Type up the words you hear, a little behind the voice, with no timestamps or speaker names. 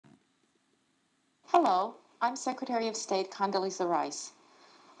Hello, I'm Secretary of State Condoleezza Rice.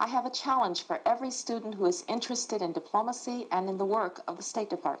 I have a challenge for every student who is interested in diplomacy and in the work of the State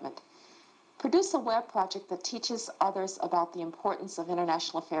Department. Produce a web project that teaches others about the importance of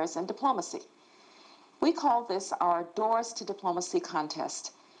international affairs and diplomacy. We call this our Doors to Diplomacy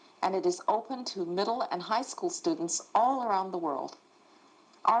contest, and it is open to middle and high school students all around the world.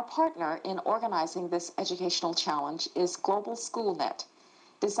 Our partner in organizing this educational challenge is Global SchoolNet,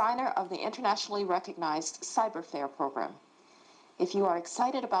 designer of the internationally recognized CyberFair program. If you are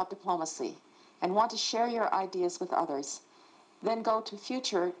excited about diplomacy and want to share your ideas with others, then go to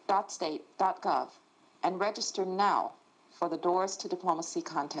future.state.gov and register now for the Doors to Diplomacy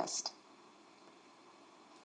contest.